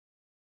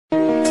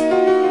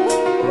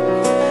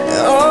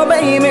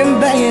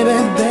baby,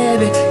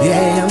 baby,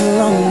 yeah, I'm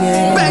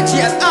longing. Benji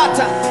and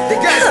Atta, the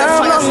girls that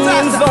fire I'm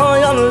longing starter. for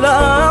your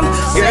love,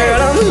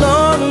 girl, I'm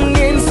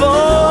longing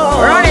for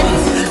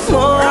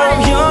more of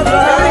your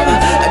love,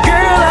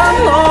 girl, I'm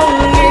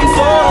longing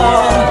for.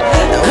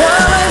 And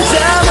while I'm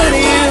down with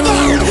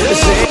you,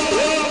 say,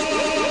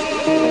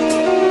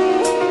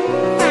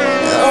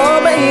 oh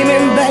baby,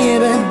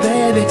 baby,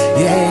 baby,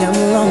 yeah, I'm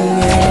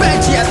longing.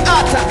 Benji and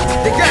Atta,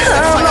 the girls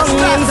that I'm fire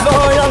longing starter.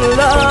 for your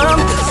love,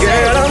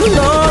 girl, I'm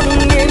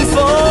longing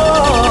for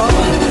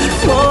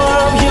more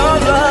of your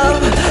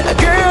love,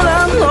 girl,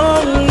 I'm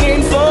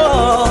longing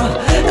for.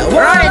 And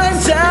while I'm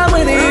down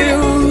with you,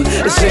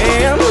 say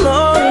I'm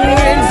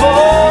longing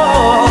for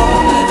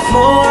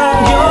more of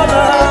your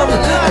love,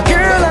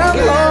 girl, I'm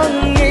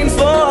longing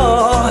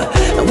for.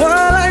 And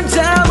while I'm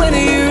down with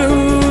you,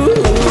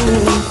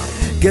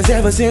 'cause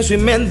ever since we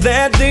met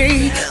that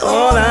day,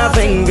 all I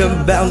think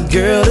about,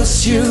 girl,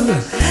 is you.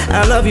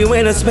 I love you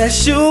in a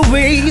special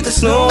way.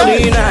 There's no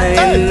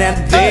denying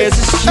that this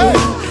is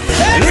true.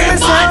 And it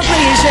sounds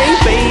cliche,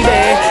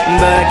 baby,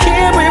 but I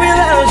can't breathe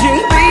without you,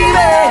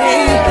 baby.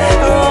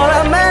 All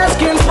I'm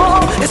asking for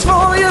is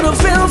for you to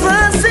feel the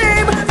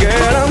same.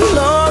 Girl, I'm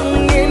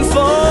longing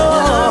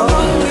for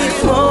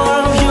more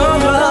of your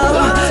love.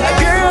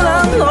 Girl,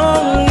 I'm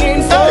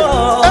longing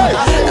for.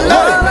 And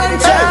while I'm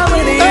down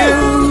with you,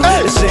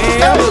 say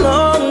I'm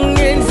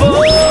longing for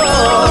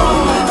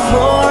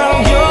more of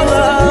your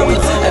love.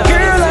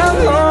 Girl, I'm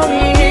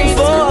longing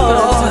for.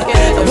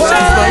 And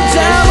while I'm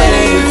down with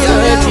you,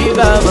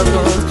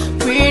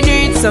 we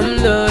need some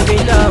love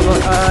in our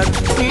heart.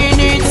 We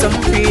need some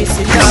peace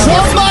in our heart.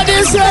 Somebody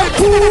say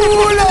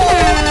pull up.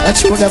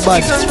 That's what that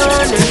bad.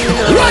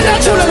 Run that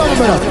to the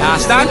number.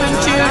 Stand with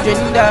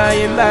children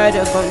dying by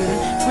the gun.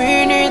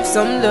 We need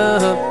some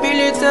love,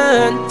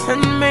 militant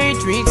and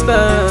matrix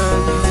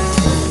burn.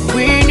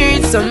 We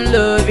need some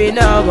love in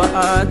our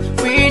heart.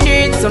 We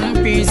need some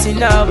peace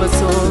in our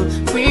soul.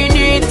 We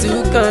need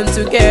to come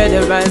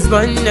together as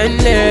one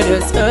and let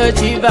us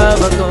achieve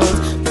our goals.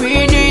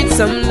 We need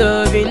some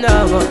love in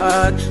our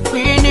heart.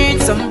 We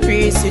need some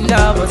peace in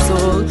our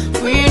soul.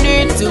 We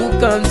need to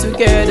come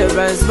together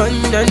as one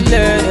and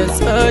let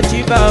us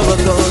achieve our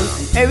goals.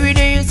 Every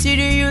day you see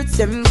the youth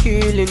them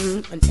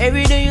killing, and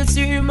every day you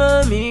see your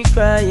mommy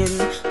crying.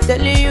 Tell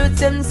the youth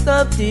them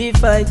stop the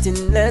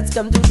fighting. Let's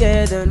come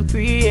together and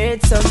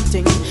create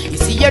something. You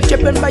see you're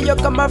tripping but you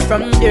come up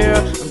from there.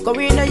 I'm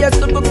going to your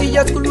school, book to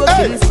your school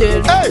working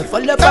still. You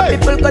follow up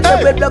people cause they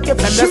will block you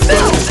from the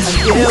cell.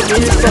 And they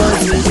will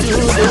force you to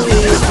the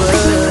river.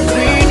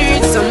 We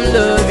need some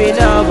love in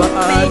our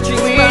heart.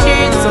 We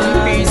need some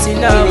peace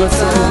in our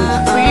soul.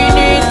 We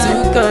need to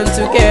come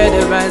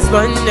together as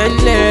one and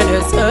let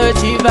us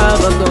achieve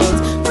our goals.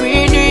 We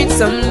need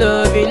some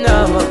love in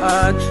our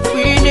heart.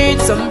 We need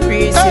some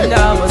peace in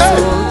our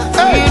soul.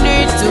 We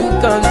need to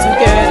come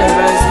together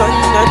as one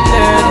and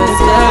let us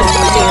achieve our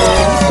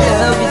goals. If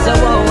love is a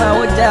war, I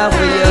would die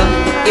for you.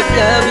 If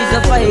love is a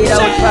fight, I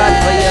would fight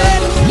for you.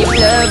 If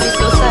love is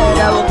so sad,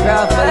 I would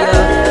cry for you.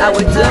 I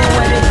would do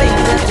anything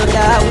just to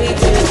die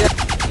with you.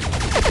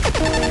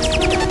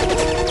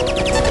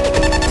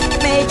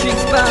 Matrix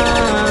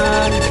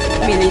bond,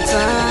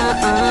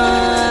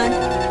 militant.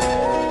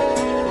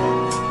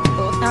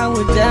 Oh, I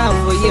would die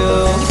for you.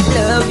 If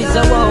love is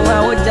a war, I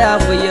would die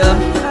for you.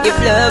 If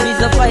love is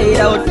a fight,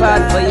 I would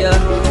fight for you.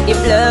 If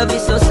love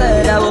is so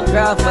sad, I would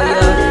cry for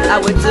you. I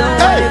would do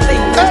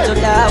anything just to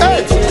die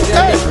with you,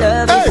 girl. If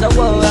love is a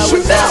war, I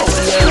would die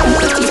for you.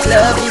 If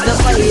love is a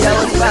fight, I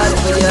would fight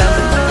for you.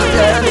 If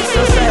love is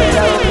so sad,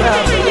 I would cry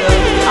for you.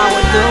 I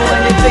would do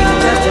anything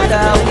just to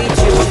die with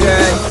you,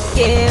 girl.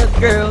 Yeah,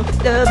 girl,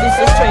 love is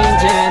so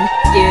strange and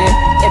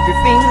yeah,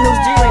 everything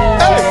looks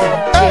deranged.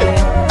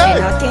 Yeah,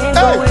 and I can't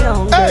go it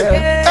on, girl.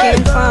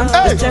 Can't find the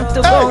strength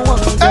to go on,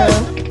 girl.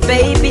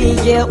 Baby,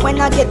 yeah,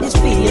 when I get this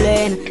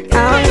feeling,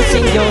 I'm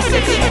missing your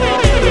sexual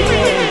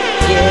feeling.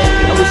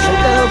 Yeah, I wish your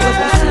love was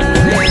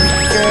receiving,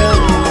 girl,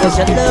 cause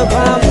your love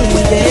I'm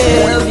needing.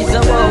 Love is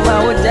a war, I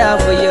would die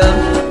for you.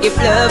 If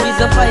love is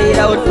a fight,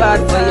 I would fight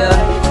for you.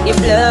 If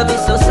love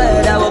is so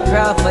sad, I would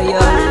cry for you.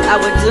 I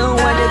would do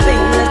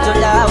anything just to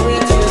die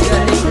with you,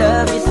 girl. If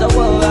love is a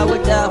war, I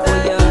would die for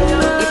you.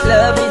 If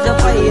love is a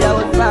fight, I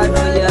would fight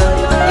for you.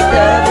 If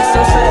love is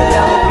so sad,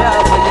 I would cry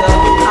for you.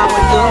 I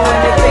would do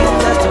anything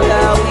just to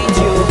die with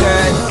you,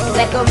 girl.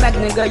 Like a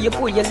magnet, girl, you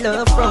pull your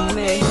love from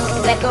me.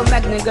 Like a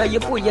magnet, girl, you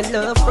pull your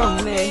love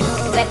from me.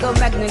 Like a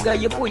magnet, girl,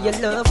 you pull your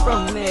love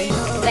from me.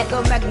 Like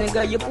a magnet,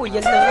 girl, you pull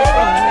your love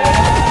from me.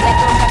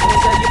 Like a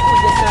magnet, girl, you pull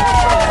your love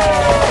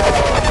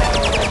from me.